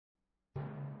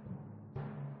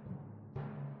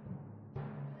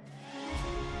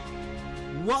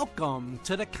Welcome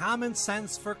to the Common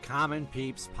Sense for Common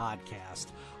Peeps podcast,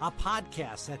 a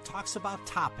podcast that talks about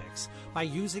topics by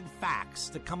using facts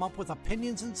to come up with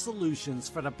opinions and solutions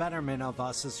for the betterment of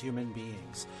us as human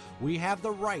beings. We have the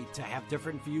right to have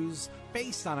different views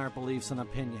based on our beliefs and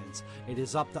opinions. It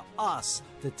is up to us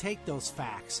to take those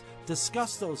facts,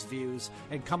 discuss those views,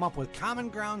 and come up with common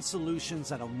ground solutions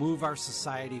that'll move our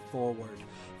society forward.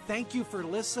 Thank you for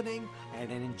listening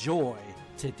and enjoy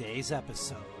today's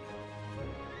episode.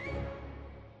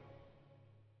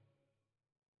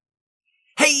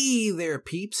 Hey there,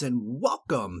 peeps, and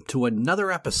welcome to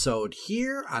another episode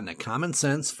here on the Common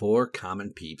Sense for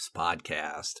Common Peeps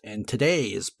podcast. And today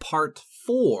is part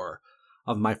 4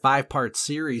 of my 5-part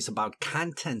series about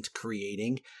content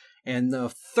creating, and the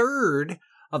third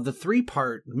of the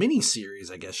 3-part mini-series,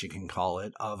 I guess you can call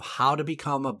it, of how to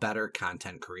become a better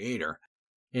content creator.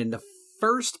 In the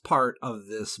first part of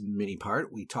this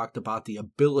mini-part, we talked about the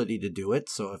ability to do it,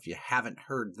 so if you haven't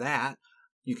heard that,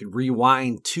 you can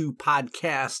rewind 2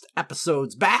 podcast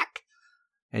episodes back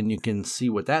and you can see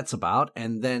what that's about.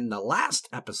 And then the last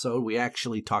episode, we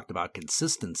actually talked about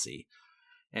consistency.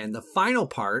 And the final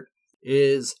part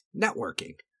is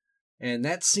networking. And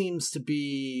that seems to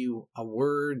be a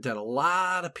word that a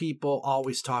lot of people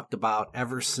always talked about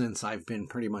ever since I've been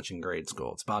pretty much in grade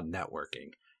school. It's about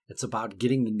networking. It's about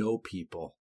getting to know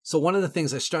people. So one of the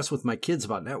things I stress with my kids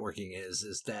about networking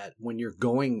is that when you're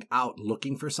going out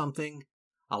looking for something,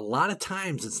 a lot of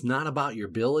times it's not about your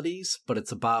abilities, but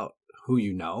it's about who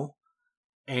you know.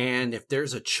 And if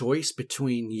there's a choice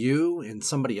between you and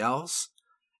somebody else,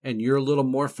 and you're a little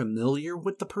more familiar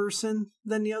with the person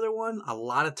than the other one, a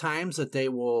lot of times that they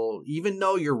will, even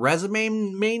though your resume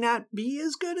may not be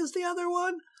as good as the other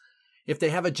one, if they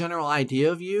have a general idea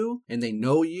of you and they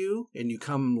know you and you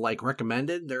come like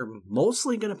recommended, they're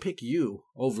mostly going to pick you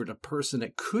over the person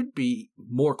that could be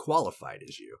more qualified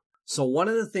as you. So one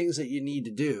of the things that you need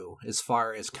to do as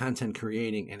far as content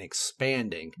creating and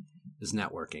expanding is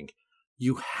networking.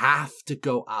 You have to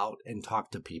go out and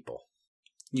talk to people.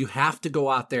 You have to go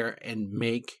out there and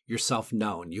make yourself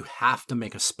known. You have to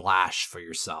make a splash for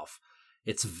yourself.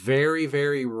 It's very,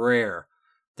 very rare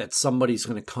that somebody's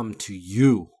going to come to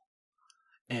you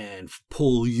and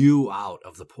pull you out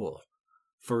of the pool.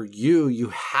 For you, you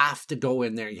have to go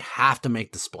in there. You have to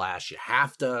make the splash. You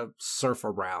have to surf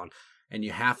around. And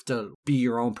you have to be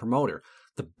your own promoter.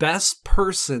 The best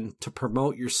person to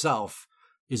promote yourself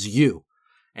is you.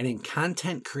 And in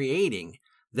content creating,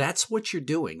 that's what you're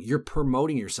doing. You're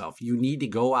promoting yourself. You need to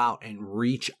go out and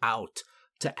reach out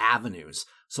to avenues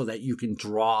so that you can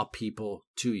draw people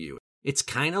to you. It's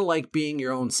kind of like being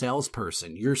your own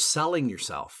salesperson. You're selling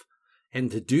yourself.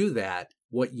 And to do that,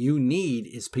 what you need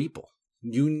is people.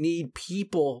 You need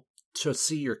people to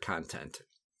see your content.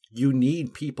 You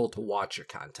need people to watch your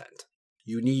content.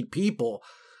 You need people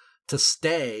to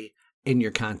stay in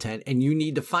your content, and you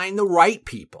need to find the right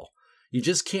people. You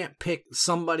just can't pick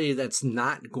somebody that's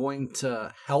not going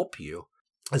to help you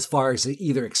as far as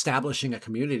either establishing a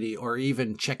community or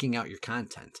even checking out your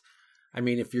content. I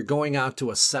mean, if you're going out to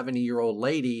a 70-year-old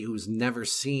lady who's never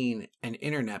seen an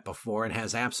internet before and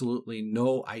has absolutely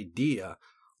no idea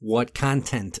what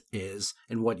content is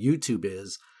and what YouTube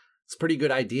is, it's a pretty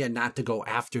good idea not to go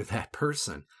after that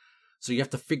person. So you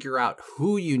have to figure out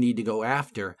who you need to go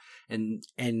after, and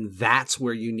that's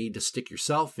where you need to stick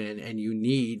yourself in, and you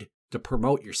need to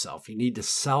promote yourself. You need to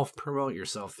self-promote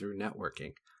yourself through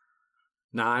networking.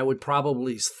 Now, I would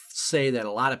probably say that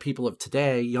a lot of people of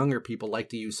today, younger people, like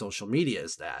to use social media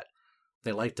as that.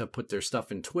 They like to put their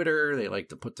stuff in Twitter. They like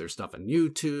to put their stuff on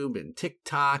YouTube and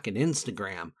TikTok and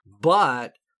Instagram.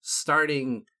 But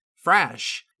starting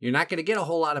fresh, you're not going to get a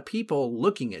whole lot of people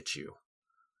looking at you,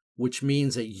 which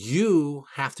means that you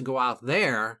have to go out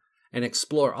there and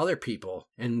explore other people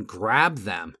and grab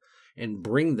them and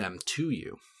bring them to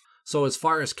you. So as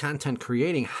far as content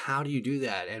creating, how do you do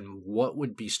that? And what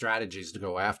would be strategies to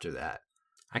go after that?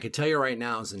 I can tell you right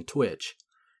now is in Twitch.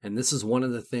 And this is one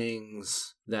of the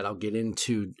things that I'll get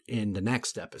into in the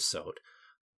next episode.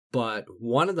 But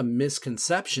one of the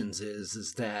misconceptions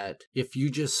is that if you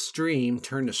just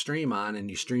turn the stream on and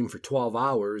you stream for 12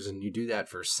 hours and you do that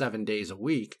for 7 days a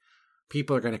week,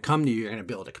 people are going to come to you, you're going to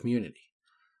build a community.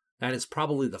 That is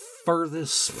probably the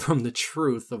furthest from the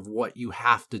truth of what you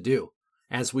have to do.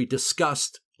 As we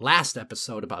discussed last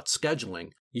episode about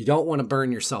scheduling, you don't want to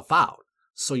burn yourself out.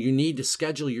 So you need to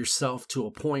schedule yourself to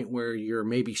a point where you're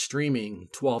maybe streaming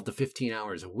 12 to 15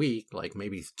 hours a week, like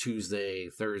maybe Tuesday,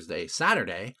 Thursday,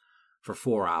 Saturday for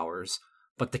 4 hours.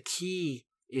 But the key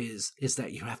is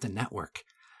that you have to network.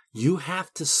 You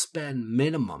have to spend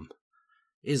minimum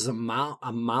is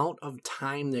amount of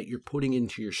time that you're putting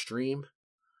into your stream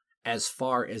as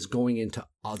far as going into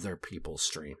other people's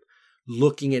stream,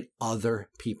 looking at other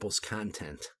people's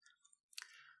content.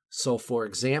 So for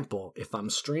example, if I'm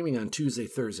streaming on Tuesday,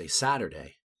 Thursday,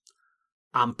 Saturday,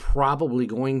 I'm probably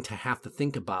going to have to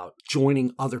think about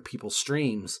joining other people's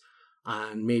streams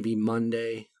on maybe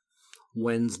Monday,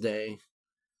 Wednesday,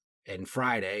 and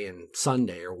Friday and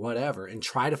Sunday or whatever, and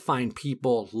try to find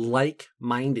people,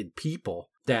 like-minded people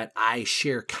that I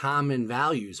share common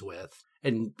values with.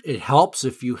 And it helps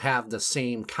if you have the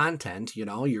same content,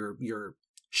 you're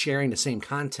sharing the same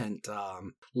content,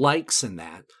 likes and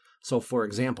that. So for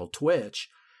example, Twitch,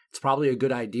 it's probably a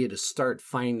good idea to start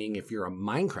finding, if you're a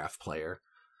Minecraft player,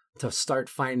 to start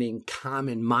finding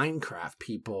common Minecraft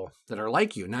people that are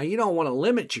like you. Now, you don't want to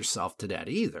limit yourself to that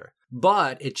either,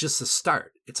 but it's just a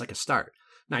start. It's like a start.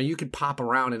 Now, you could pop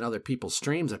around in other people's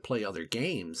streams and play other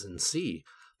games and see,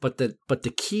 but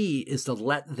the key is to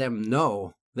let them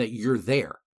know that you're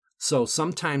there. So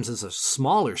sometimes as a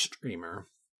smaller streamer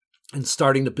and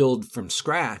starting to build from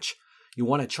scratch, you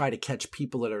want to try to catch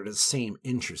people that are the same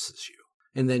interests as you.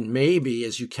 And then maybe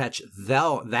as you catch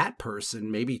that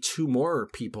person, maybe 2 more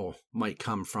people might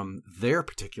come from their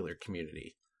particular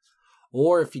community.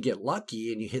 Or if you get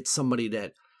lucky and you hit somebody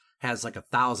that has like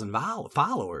 1,000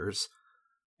 followers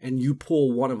and you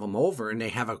pull one of them over and they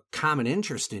have a common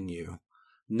interest in you,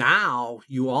 now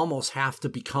you almost have to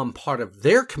become part of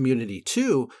their community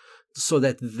too, so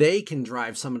that they can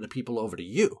drive some of the people over to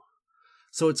you.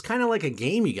 So it's kind of like a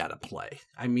game you got to play.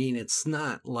 I mean, it's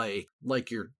not like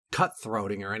you're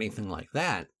cutthroating or anything like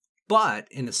that. But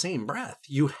in the same breath,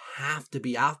 you have to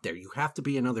be out there. You have to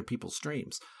be in other people's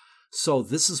streams. So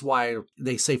this is why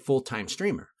they say full-time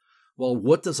streamer. Well,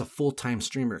 what does a full-time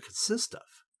streamer consist of?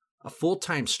 A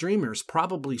full-time streamer is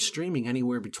probably streaming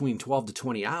anywhere between 12 to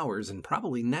 20 hours and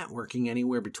probably networking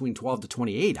anywhere between 12 to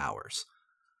 28 hours.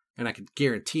 And I could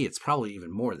guarantee it's probably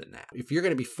even more than that. If you're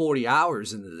going to be 40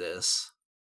 hours into this,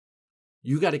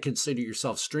 you got to consider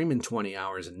yourself streaming 20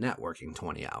 hours and networking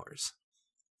 20 hours.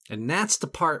 And that's the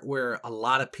part where a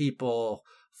lot of people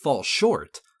fall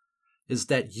short, is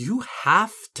that you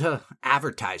have to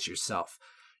advertise yourself.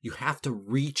 You have to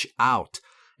reach out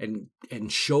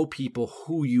and show people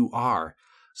who you are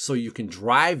so you can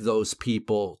drive those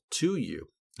people to you.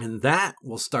 And that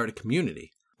will start a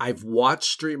community. I've watched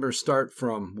streamers start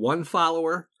from 1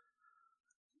 follower.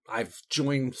 I've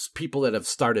joined people that have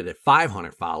started at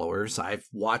 500 followers. I've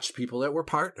watched people that were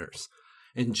partners.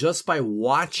 And just by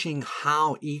watching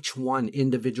how each one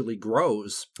individually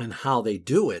grows and how they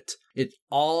do it, it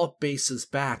all bases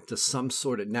back to some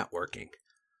sort of networking.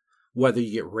 Whether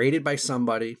you get raided by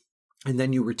somebody and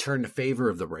then you return the favor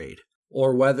of the raid,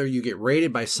 or whether you get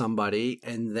raided by somebody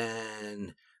and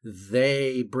then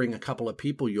they bring a couple of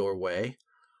people your way,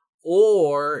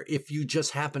 or if you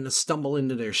just happen to stumble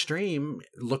into their stream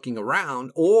looking around,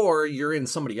 or you're in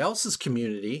somebody else's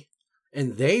community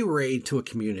and they raid to a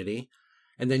community,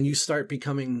 and then you start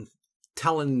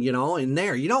telling, in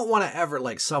there. You don't want to ever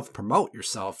self-promote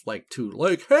yourself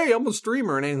hey, I'm a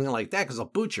streamer and anything like that, because I'll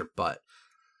boot your butt.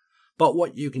 But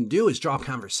what you can do is draw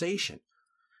conversation.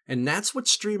 And that's what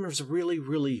streamers really,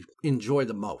 really enjoy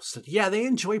the most. Yeah, they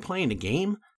enjoy playing the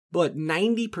game, but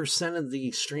 90% of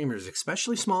the streamers,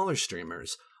 especially smaller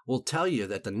streamers, will tell you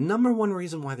that the number one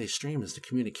reason why they stream is the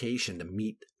communication, to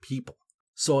meet people.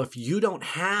 So if you don't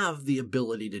have the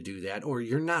ability to do that, or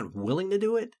you're not willing to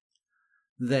do it,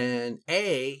 then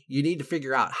A, you need to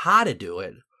figure out how to do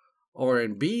it, or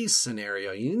in B's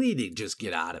scenario, you need to just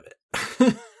get out of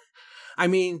it. I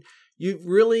mean, you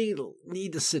really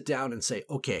need to sit down and say,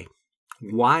 okay,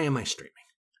 why am I streaming?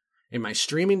 Am I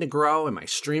streaming to grow? Am I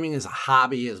streaming as a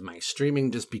hobby? Am I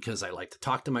streaming just because I like to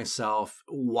talk to myself?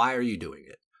 Why are you doing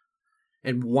it?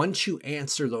 And once you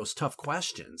answer those tough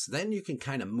questions, then you can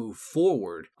kind of move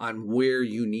forward on where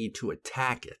you need to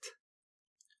attack it.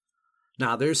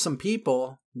 Now, there's some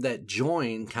people that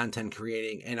join content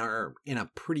creating and are in a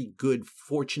pretty good,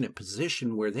 fortunate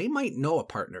position where they might know a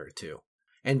partner or two.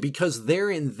 And because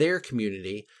they're in their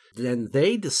community, then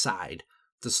they decide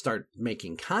to start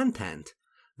making content.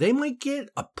 They might get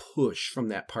a push from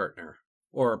that partner,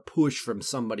 or a push from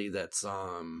somebody that's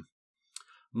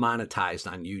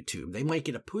monetized on YouTube. They might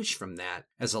get a push from that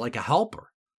as a helper.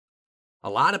 A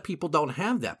lot of people don't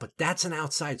have that, but that's an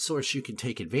outside source you can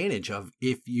take advantage of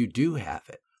if you do have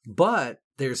it. But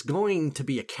there's going to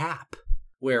be a cap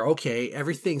where, okay,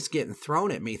 everything's getting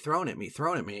thrown at me,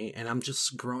 and I'm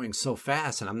just growing so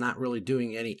fast and I'm not really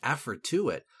doing any effort to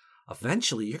it.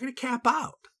 Eventually, you're going to cap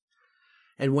out.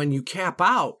 And when you cap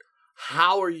out,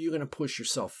 how are you going to push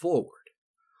yourself forward?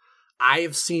 I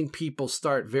have seen people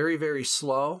start very, very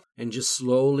slow and just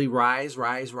slowly rise.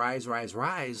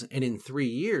 And in 3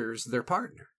 years, they're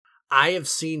partner. I have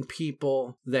seen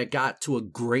people that got to a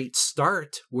great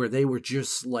start where they were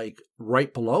just like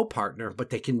right below partner,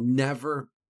 but they can never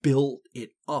build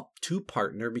it up to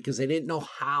partner because they didn't know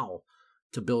how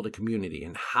to build a community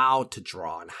and how to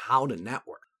draw and how to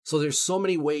network. So there's so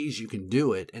many ways you can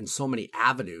do it and so many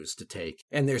avenues to take.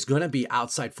 And there's going to be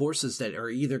outside forces that are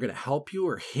either going to help you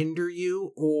or hinder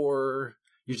you, or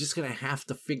you're just going to have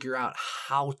to figure out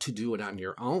how to do it on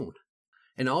your own.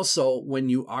 And also, when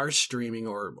you are streaming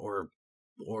or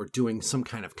doing some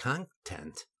kind of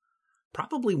content,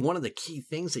 probably one of the key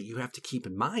things that you have to keep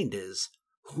in mind is,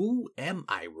 who am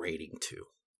I rating to?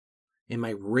 Am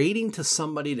I rating to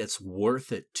somebody that's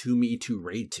worth it to me to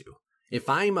raid to? If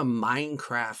I'm a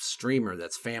Minecraft streamer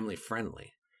that's family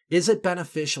friendly, is it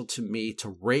beneficial to me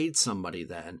to raid somebody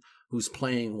then who's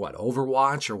playing,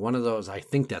 Overwatch or one of those, I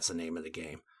think that's the name of the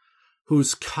game,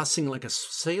 who's cussing like a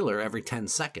sailor every 10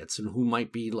 seconds and who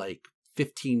might be like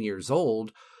 15 years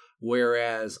old,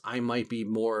 whereas I might be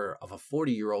more of a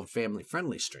 40-year-old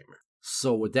family-friendly streamer?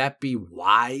 So would that be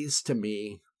wise to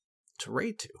me to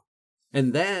raid to?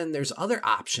 And then there's other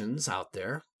options out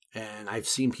there, and I've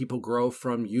seen people grow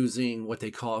from using what they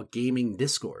call gaming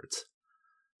discords.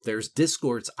 There's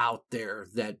discords out there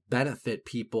that benefit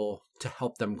people to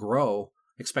help them grow,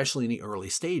 especially in the early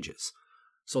stages.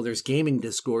 So there's gaming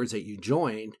discords that you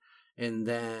join, and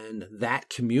then that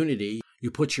community,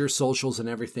 you put your socials and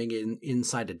everything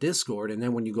inside a Discord, and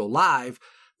then when you go live,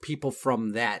 people from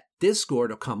that Discord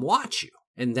will come watch you.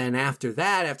 And then after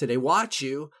that, after they watch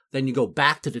you, then you go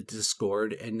back to the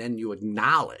Discord, and then you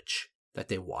acknowledge that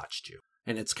they watched you.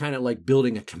 And it's kind of like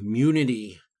building a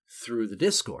community through the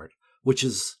Discord, which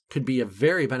could be a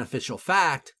very beneficial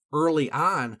fact early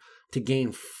on to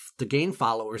gain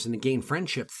followers and to gain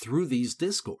friendship through these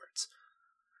Discords.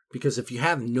 Because if you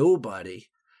have nobody,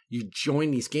 you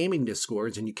join these gaming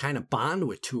Discords and you kind of bond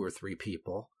with 2 or 3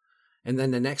 people. And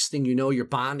then the next thing you know, you're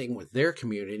bonding with their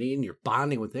community and you're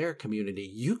bonding with their community.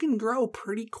 You can grow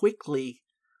pretty quickly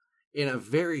in a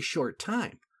very short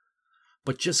time.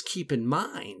 But just keep in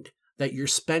mind that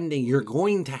you're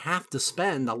going to have to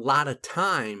spend a lot of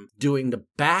time doing the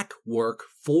back work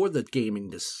for the gaming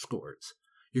Discords.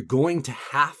 You're going to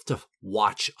have to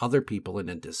watch other people in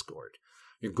a Discord.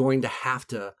 You're going to have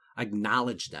to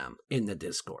acknowledge them in the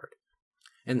Discord.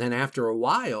 And then after a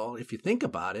while, if you think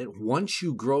about it, once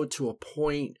you grow to a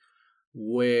point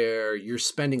where you're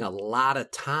spending a lot of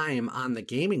time on the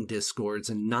gaming Discords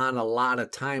and not a lot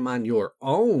of time on your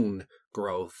own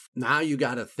growth, now you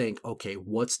got to think, okay,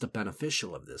 what's the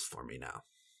beneficial of this for me now?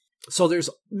 So there's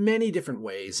many different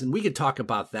ways, and we could talk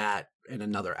about that in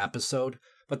another episode,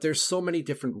 but there's so many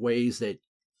different ways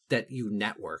that you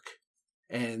network.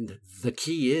 And the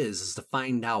key is to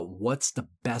find out what's the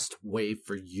best way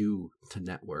for you to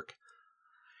network.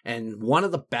 And one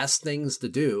of the best things to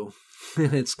do,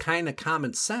 and it's kind of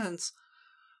common sense,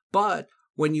 but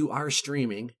when you are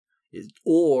streaming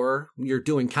or you're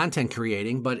doing content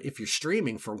creating, but if you're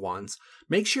streaming for once,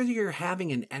 make sure that you're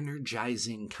having an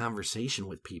energizing conversation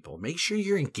with people. Make sure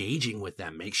you're engaging with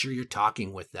them. Make sure you're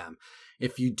talking with them.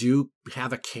 If you do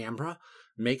have a camera,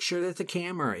 make sure that the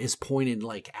camera is pointed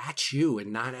like at you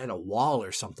and not at a wall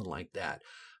or something like that.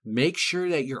 Make sure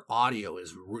that your audio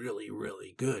is really,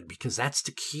 really good, because that's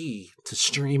the key to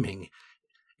streaming,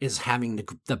 is having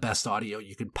the best audio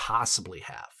you can possibly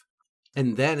have.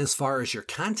 And then as far as your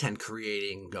content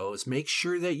creating goes, make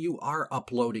sure that you are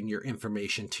uploading your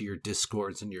information to your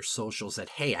Discords and your socials that,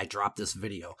 hey, I dropped this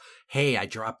video. Hey, I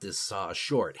dropped this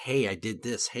short. Hey, I did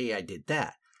this. Hey, I did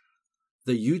that.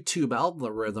 The YouTube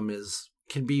algorithm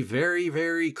can be very,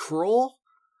 very cruel,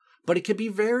 but it can be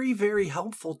very, very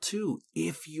helpful too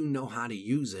if you know how to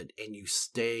use it and you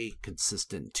stay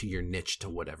consistent to your niche, to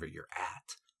whatever you're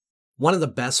at. One of the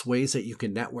best ways that you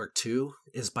can network too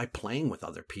is by playing with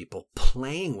other people,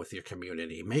 playing with your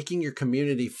community, making your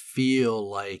community feel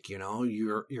like,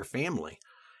 your family.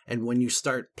 And when you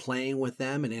start playing with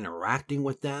them and interacting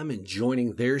with them and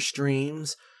joining their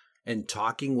streams and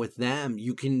talking with them,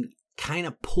 you can kind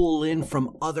of pull in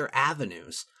from other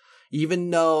avenues. Even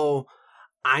though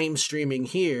I'm streaming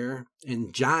here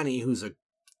and Johnny, who's a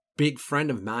big friend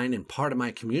of mine and part of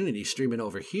my community, streaming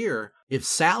over here, if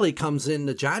Sally comes in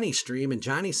the Johnny stream and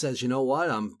Johnny says, you know what,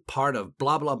 I'm part of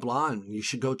blah, blah, blah, and you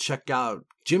should go check out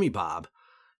Jimmy Bob.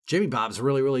 Jimmy Bob's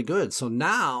really, really good. So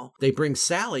now they bring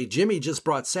Sally. Jimmy just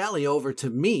brought Sally over to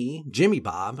me, Jimmy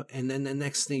Bob. And then the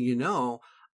next thing you know,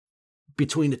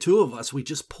 between the two of us, we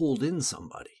just pulled in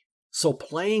somebody. So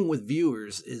playing with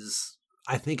viewers is,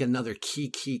 I think, another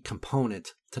key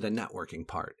component to the networking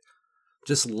part.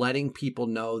 Just letting people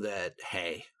know that,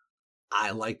 hey,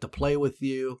 I like to play with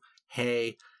you.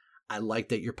 Hey, I like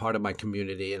that you're part of my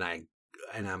community, and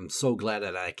I'm so glad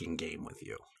that I can game with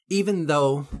you. Even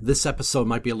though this episode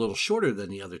might be a little shorter than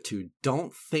the other two,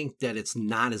 don't think that it's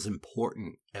not as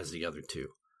important as the other two,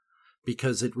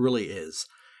 because it really is.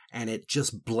 And it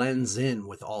just blends in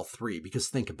with all three, because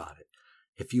think about it.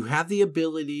 If you have the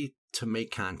ability to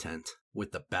make content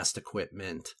with the best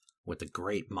equipment, with a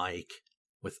great mic,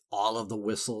 with all of the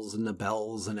whistles and the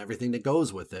bells and everything that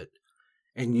goes with it,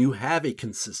 and you have a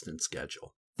consistent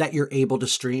schedule that you're able to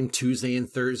stream Tuesday and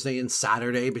Thursday and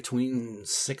Saturday between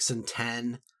 6 and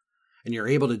 10, and you're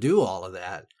able to do all of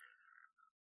that.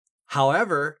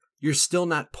 However, you're still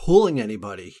not pulling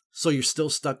anybody. So you're still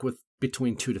stuck with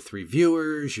between 2 to 3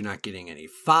 viewers. You're not getting any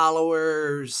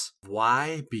followers.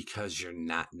 Why? Because you're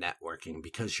not networking,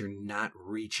 because you're not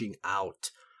reaching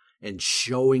out and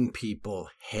showing people,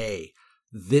 hey,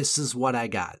 this is what I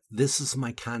got. This is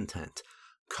my content.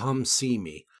 Come see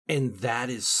me. And that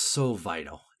is so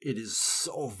vital. It is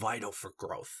so vital for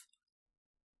growth.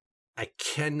 I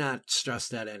cannot stress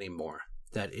that anymore,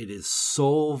 that it is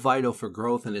so vital for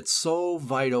growth, and it's so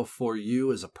vital for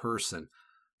you as a person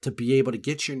to be able to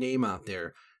get your name out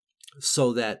there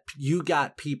so that you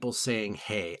got people saying,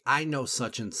 hey, I know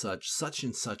such and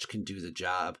such can do the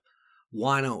job.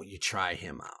 Why don't you try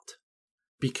him out?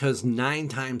 Because 9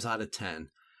 times out of 10,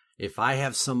 if I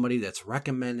have somebody that's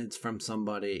recommended from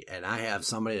somebody and I have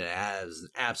somebody that has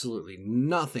absolutely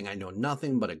nothing, I know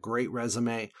nothing but a great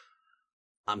resume,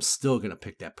 I'm still going to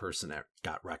pick that person that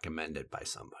got recommended by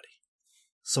somebody.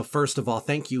 So first of all,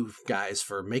 thank you guys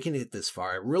for making it this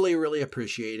far. I really, really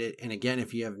appreciate it. And again,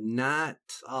 if you have not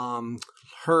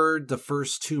heard the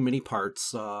first 2 mini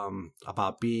parts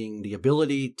about being the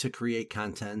ability to create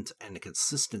content and the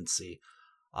consistency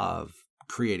of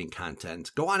creating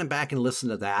content, go on and back and listen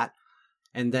to that.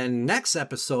 And then next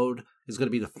episode is going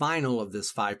to be the final of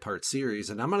this 5-part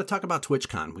series. And I'm going to talk about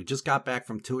TwitchCon. We just got back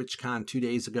from TwitchCon 2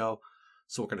 days ago.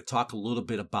 So we're going to talk a little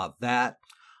bit about that.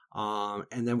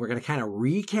 And then we're going to kind of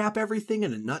recap everything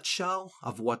in a nutshell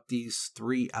of what these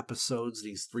 3 episodes,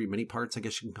 these 3 mini parts, I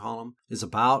guess you can call them, is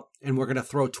about. And we're going to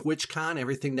throw TwitchCon,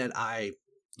 everything that I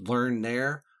learned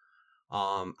there,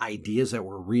 ideas that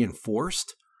were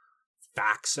reinforced,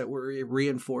 facts that were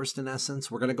reinforced in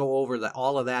essence. We're going to go over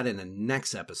all of that in the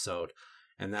next episode,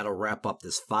 and that'll wrap up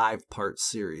this 5-part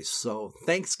series. So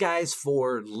thanks, guys,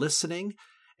 for listening.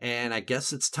 And I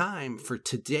guess it's time for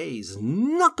today's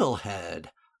Knucklehead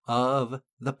of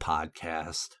the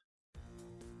podcast.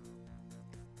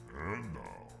 And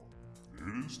now,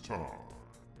 it is time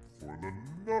for the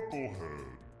Knucklehead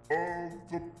of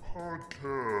the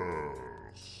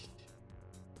podcast.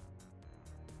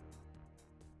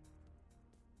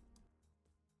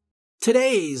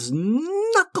 Today's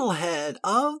Knucklehead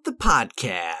of the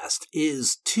podcast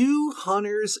is 2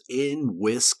 hunters in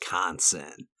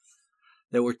Wisconsin.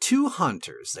 There were 2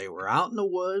 hunters. They were out in the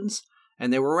woods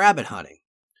and they were rabbit hunting.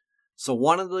 So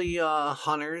one of the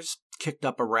hunters kicked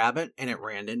up a rabbit and it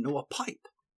ran into a pipe.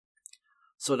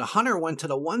 So the hunter went to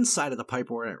the one side of the pipe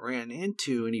where it ran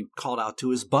into, and he called out to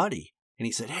his buddy. And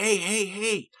he said,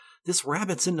 hey, this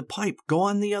rabbit's in the pipe. Go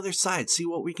on the other side, see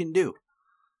what we can do.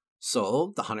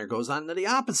 So the hunter goes on to the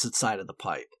opposite side of the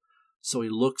pipe. So he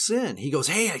looks in. He goes,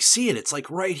 hey, I see it. It's like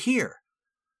right here.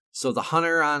 So the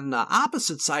hunter on the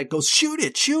opposite side goes, shoot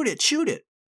it.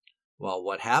 Well,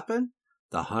 what happened?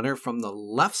 The hunter from the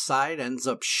left side ends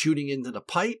up shooting into the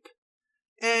pipe,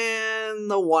 and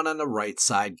the one on the right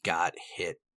side got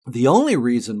hit. The only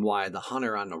reason why the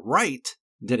hunter on the right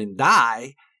didn't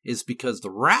die is because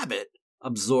the rabbit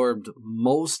absorbed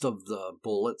most of the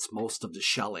bullets, most of the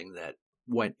shelling that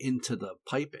went into the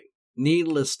piping.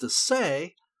 Needless to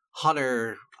say,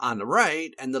 hunter on the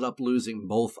right ended up losing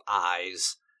both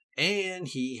eyes, and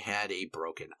he had a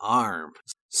broken arm.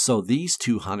 So these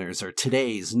 2 hunters are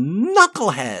today's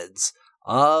Knuckleheads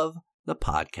of the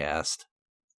podcast.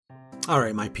 All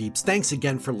right, my peeps, thanks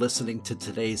again for listening to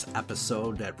today's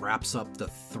episode that wraps up the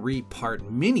 3-part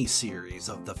mini-series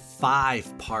of the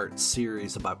 5-part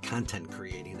series about content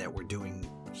creating that we're doing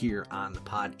here on the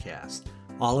podcast.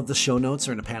 All of the show notes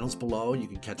are in the panels below. You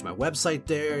can catch my website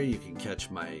there. You can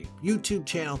catch my YouTube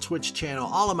channel, Twitch channel.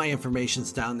 All of my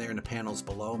information's down there in the panels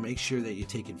below. Make sure that you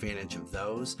take advantage of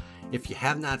those. If you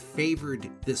have not favored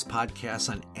this podcast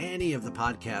on any of the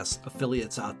podcast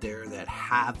affiliates out there that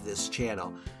have this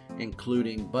channel,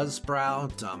 including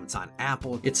Buzzsprout, it's on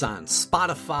Apple, it's on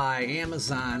Spotify,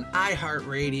 Amazon,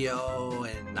 iHeartRadio,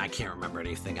 and I can't remember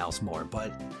anything else more,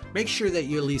 but make sure that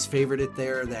you at least favorite it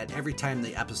there, that every time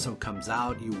the episode comes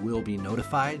out, you will be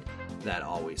notified. That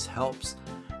always helps.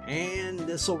 And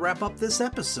this will wrap up this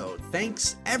episode.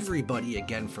 Thanks everybody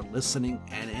again for listening,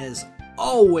 and as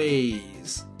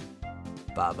always,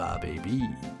 bye-bye babies.